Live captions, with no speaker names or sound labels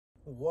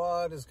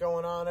What is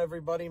going on,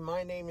 everybody?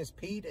 My name is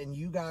Pete, and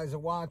you guys are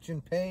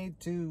watching Pay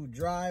to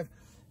Drive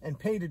and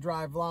Pay to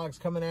Drive vlogs,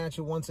 coming at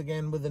you once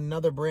again with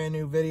another brand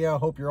new video.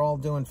 Hope you're all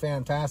doing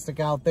fantastic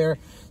out there.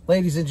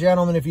 Ladies and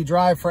gentlemen, if you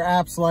drive for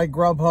apps like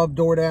GrubHub,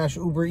 DoorDash,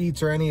 Uber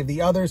Eats, or any of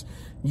the others,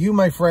 you,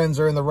 my friends,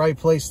 are in the right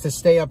place to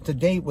stay up to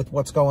date with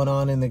what's going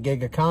on in the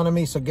gig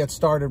economy. So get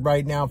started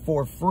right now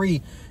for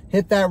free.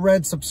 Hit that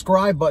red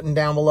subscribe button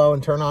down below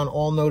and turn on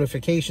all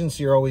notifications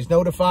so you're always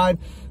notified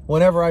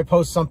whenever I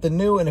post something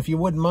new. And if you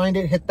wouldn't mind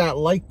it, hit that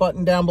like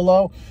button down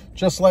below.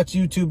 Just lets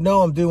YouTube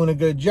know I'm doing a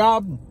good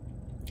job.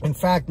 In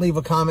fact, leave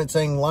a comment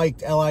saying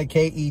liked,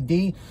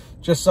 L-I-K-E-D,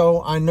 just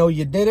so I know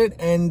you did it.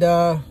 And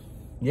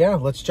yeah,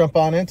 let's jump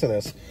on into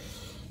this.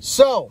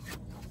 So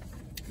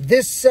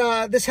this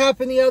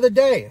happened the other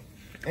day,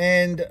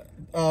 and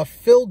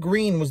Phil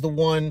Green was the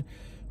one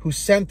who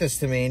sent this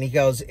to me, and he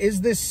goes,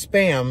 "Is this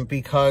spam?"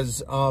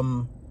 Because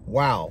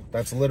wow,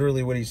 that's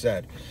literally what he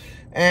said.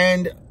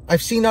 And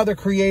I've seen other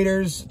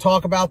creators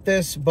talk about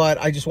this, but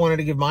I just wanted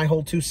to give my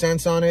whole 2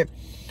 cents on it.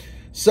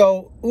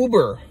 So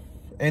Uber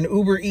and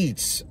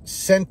UberEATS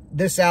sent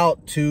this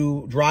out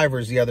to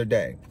drivers the other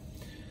day.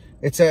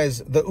 It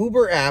says, the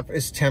Uber app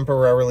is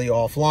temporarily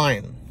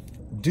offline.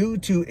 Due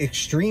to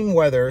extreme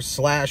weather /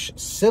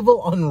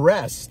 civil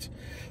unrest,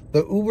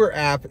 the Uber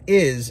app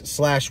is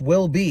 /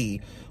 will be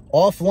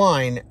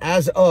offline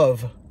as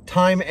of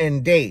time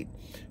and date.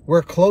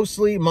 We're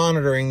closely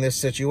monitoring this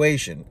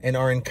situation and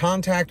are in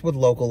contact with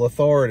local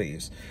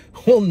authorities.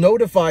 We'll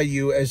notify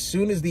you as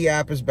soon as the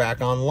app is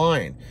back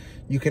online.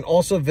 You can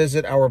also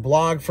visit our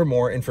blog for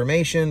more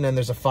information, and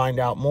there's a find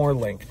out more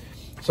link.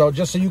 So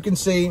just so you can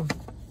see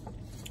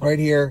right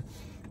here,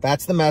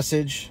 that's the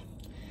message.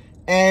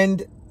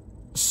 And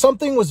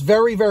something was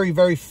very, very,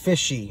 very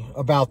fishy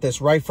about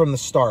this right from the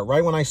start,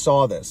 right when I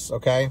saw this,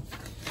 okay?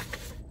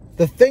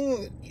 The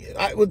thing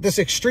with this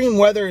extreme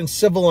weather and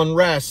civil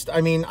unrest,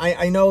 I mean,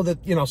 I know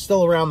that, you know,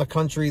 still around the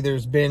country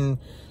there's been,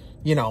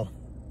 you know,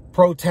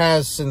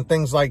 protests and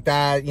things like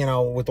that, you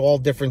know, with all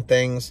different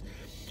things.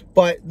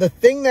 But the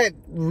thing that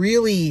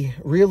really,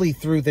 really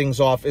threw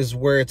things off is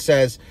where it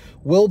says,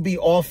 will be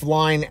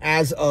offline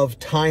as of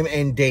time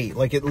and date.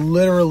 Like, it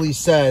literally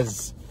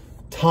says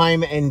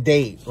time and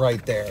date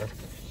right there.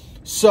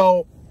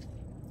 So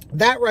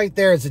that right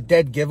there is a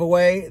dead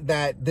giveaway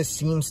that this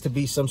seems to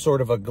be some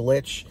sort of a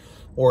glitch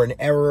or an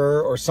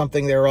error or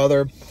something there or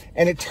other.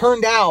 And it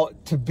turned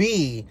out to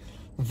be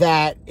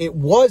that it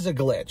was a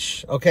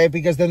glitch, okay?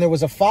 Because then there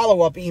was a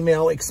follow-up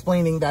email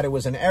explaining that it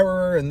was an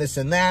error and this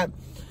and that.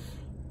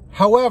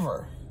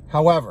 However,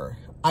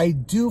 I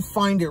do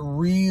find it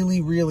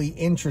really, really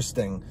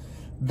interesting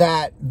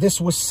that this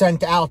was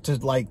sent out to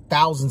like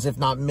thousands, if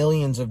not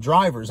millions of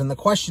drivers. And the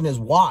question is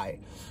why?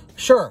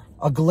 Sure,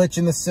 a glitch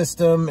in the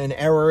system, an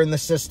error in the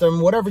system,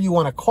 whatever you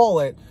want to call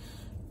it,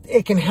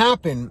 it can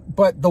happen.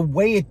 But the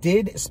way it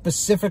did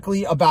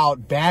specifically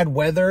about bad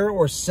weather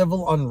or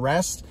civil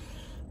unrest,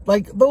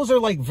 like those are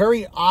like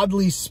very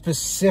oddly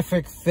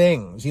specific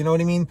things. You know what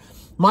I mean?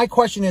 My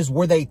question is,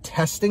 were they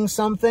testing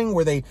something?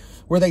 Were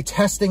they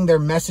testing their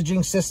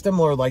messaging system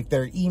or like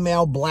their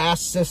email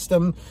blast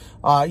system,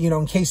 you know,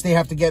 in case they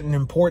have to get an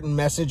important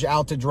message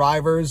out to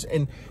drivers?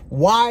 And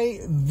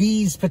why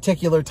these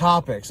particular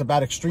topics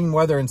about extreme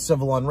weather and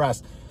civil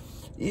unrest?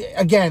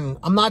 Again,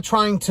 I'm not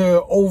trying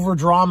to over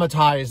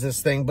dramatize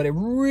this thing, but it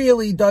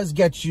really does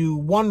get you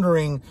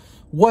wondering,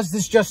 was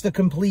this just a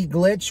complete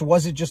glitch?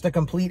 Was it just a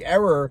complete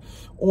error?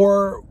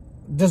 Or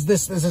does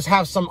this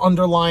have some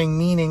underlying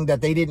meaning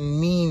that they didn't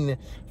mean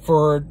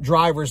for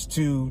drivers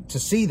to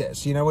see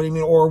this? You know what I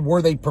mean? Or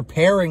were they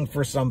preparing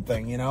for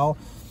something, you know?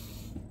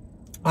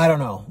 I don't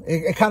know.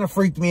 It kind of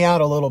freaked me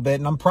out a little bit,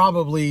 and I'm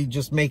probably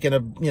just making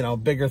a, you know,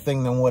 bigger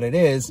thing than what it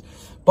is.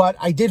 But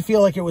I did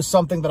feel like it was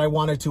something that I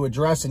wanted to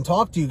address and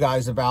talk to you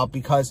guys about,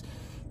 because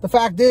the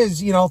fact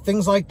is, you know,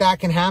 things like that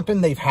can happen.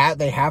 They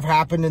have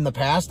happened in the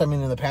past. I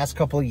mean, in the past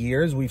couple of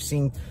years, we've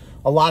seen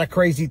a lot of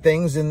crazy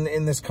things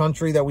in this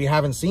country that we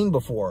haven't seen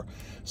before.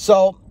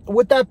 So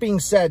with that being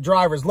said,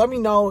 drivers, let me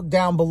know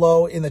down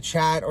below in the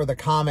chat or the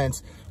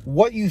comments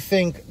what you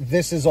think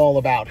this is all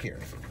about here.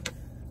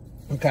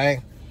 Okay.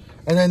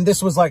 And then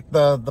this was like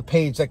the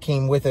page that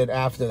came with it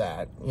after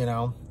that, you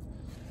know.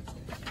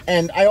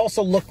 And I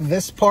also looked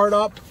this part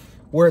up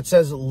where it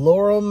says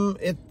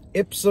lorem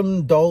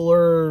ipsum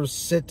dolor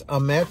sit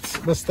amet,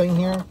 this thing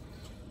here.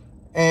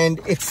 And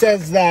it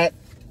says that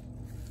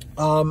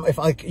if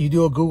like you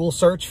do a Google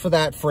search for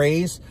that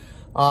phrase,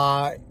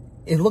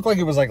 it looked like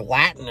it was like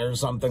Latin or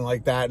something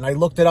like that. And I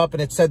looked it up,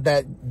 and it said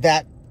that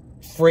that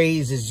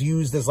phrase is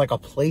used as like a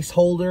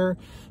placeholder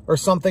or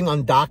something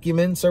on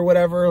documents or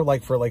whatever,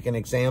 like for like an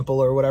example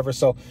or whatever.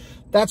 So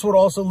that's what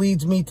also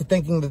leads me to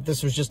thinking that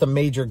this was just a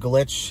major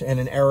glitch and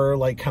an error,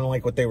 like kind of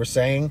like what they were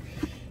saying.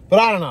 But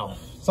I don't know.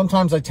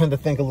 Sometimes I tend to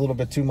think a little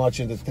bit too much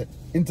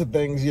into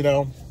things, you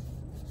know.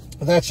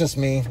 But that's just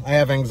me. I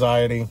have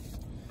anxiety.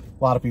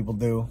 A lot of people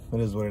do. It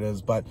is what it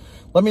is. But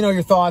let me know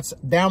your thoughts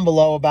down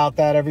below about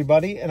that,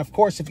 everybody. And of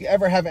course, if you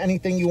ever have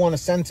anything you want to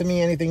send to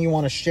me, anything you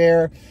want to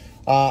share,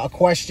 a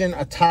question,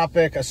 a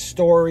topic, a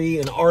story,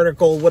 an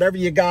article, whatever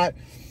you got,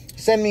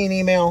 send me an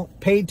email.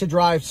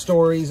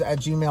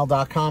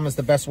 paidtodrivestories@gmail.com is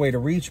the best way to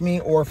reach me,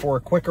 or for a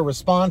quicker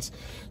response,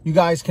 you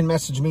guys can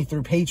message me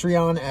through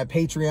Patreon at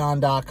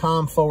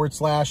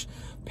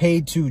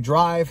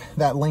patreon.com/paid2drive.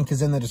 That link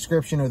is in the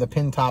description or the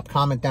pinned top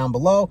comment down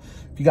below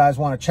if you guys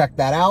want to check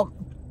that out.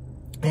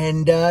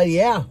 And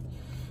yeah,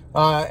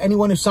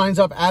 anyone who signs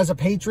up as a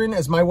patron,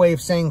 as my way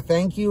of saying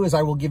thank you, is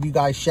I will give you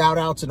guys shout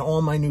outs in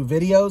all my new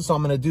videos. So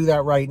I'm going to do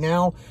that right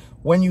now.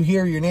 When you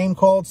hear your name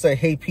called, say,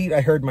 "Hey Pete, I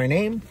heard my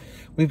name."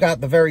 We've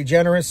got the very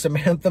generous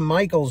Samantha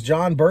Michaels,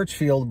 John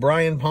Birchfield,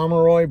 Brian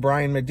Pomeroy,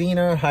 Brian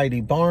Medina,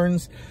 Heidi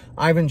Barnes,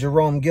 Ivan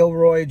Jerome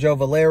Gilroy, Joe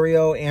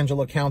Valerio,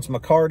 Angela Counts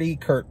McCarty,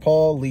 Kurt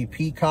Paul, Lee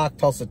Peacock,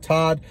 Tulsa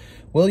Todd,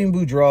 William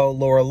Boudreau,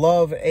 Laura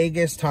Love,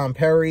 Agus, Tom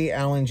Perry,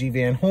 Alan G.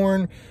 Van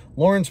Horn,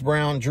 Lawrence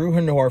Brown, Drew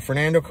Hanor,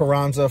 Fernando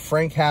Carranza,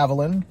 Frank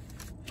Haviland,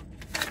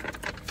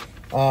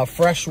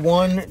 Fresh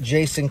One,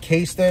 Jason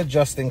Casta,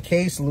 Justin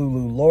Case,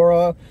 Lulu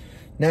Laura,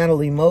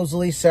 Natalie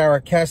Mosley, Sarah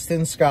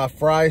Keston, Scott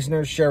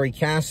Freisner, Sherry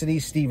Cassidy,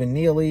 Stephen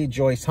Neely,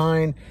 Joyce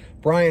Hine,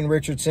 Brian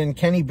Richardson,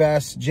 Kenny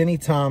Best, Ginny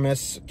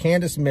Thomas,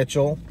 Candace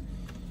Mitchell,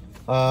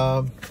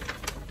 John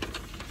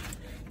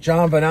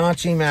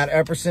Bonacci, Matt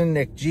Epperson,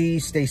 Nick G,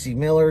 Stacy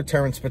Miller,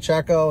 Terrence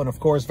Pacheco, and of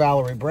course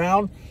Valerie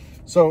Brown.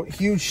 So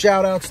huge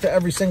shout outs to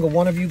every single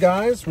one of you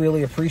guys.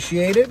 Really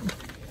appreciate it.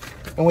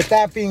 And with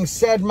that being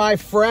said, my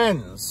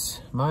friends,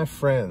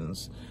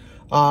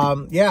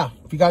 yeah,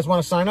 if you guys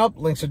want to sign up,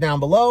 links are down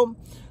below.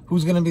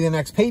 Who's going to be the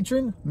next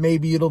patron?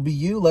 Maybe it'll be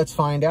you. Let's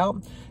find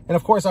out. And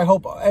of course, I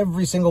hope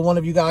every single one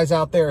of you guys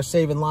out there are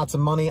saving lots of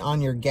money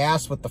on your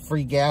gas with the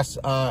free gas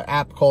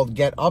app called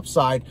Get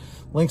Upside.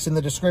 Links in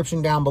the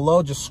description down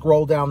below. Just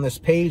scroll down this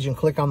page and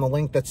click on the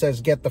link that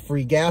says Get the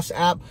Free Gas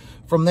app.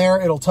 From there,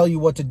 it'll tell you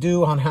what to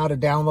do on how to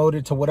download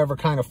it to whatever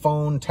kind of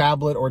phone,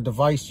 tablet, or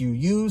device you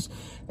use.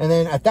 And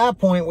then at that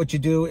point, what you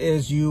do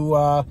is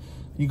you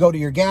go to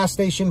your gas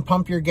station,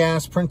 pump your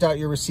gas, print out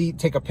your receipt,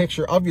 take a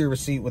picture of your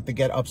receipt with the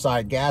Get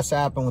Upside gas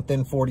app, and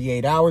within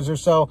 48 hours or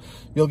so,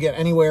 you'll get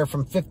anywhere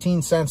from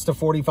 15 cents to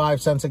 45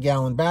 cents a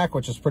gallon back,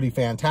 which is pretty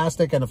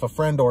fantastic. And if a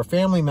friend or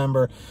family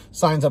member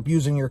signs up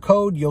using your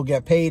code, you'll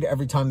get paid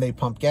every time they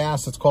pump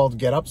gas. It's called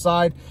Get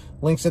Upside.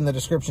 Links in the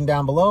description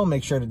down below.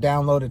 Make sure to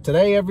download it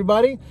today,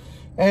 everybody.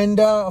 And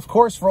of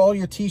course, for all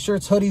your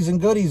t-shirts, hoodies,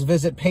 and goodies,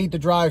 visit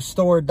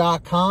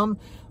paidtodrivestore.com.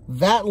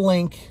 That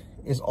link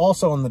is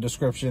also in the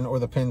description or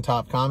the pinned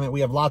top comment. We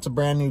have lots of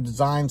brand new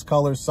designs,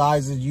 colors,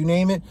 sizes, you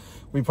name it.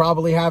 We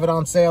probably have it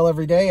on sale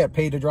every day at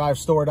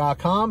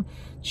paidtodrivestore.com.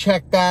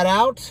 Check that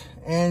out.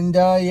 And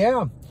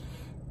yeah,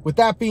 with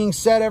that being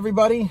said,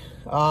 everybody,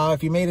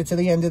 if you made it to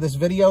the end of this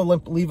video,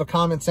 leave a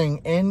comment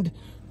saying END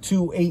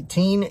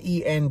 218,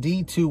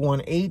 END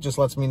 218. Just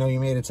lets me know you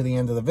made it to the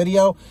end of the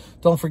video.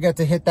 Don't forget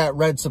to hit that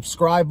red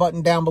subscribe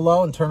button down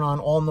below and turn on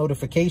all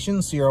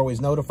notifications so you're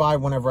always notified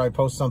whenever I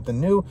post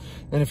something new.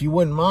 And if you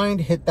wouldn't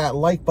mind, hit that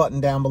like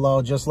button down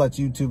below. Just lets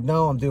YouTube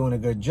know I'm doing a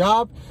good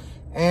job.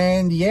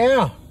 And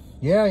yeah,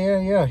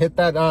 hit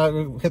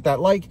that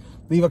like,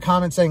 leave a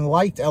comment saying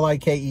liked,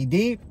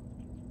 LIKED.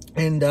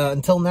 And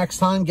until next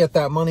time, get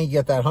that money,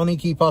 get that honey,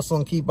 keep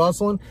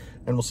hustling,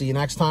 and we'll see you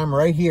next time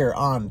right here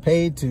on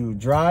Paid to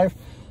Drive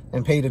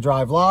and Paid to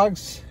Drive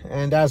Vlogs.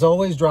 And as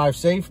always, drive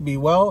safe, be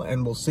well,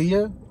 and we'll see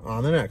you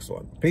on the next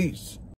one. Peace.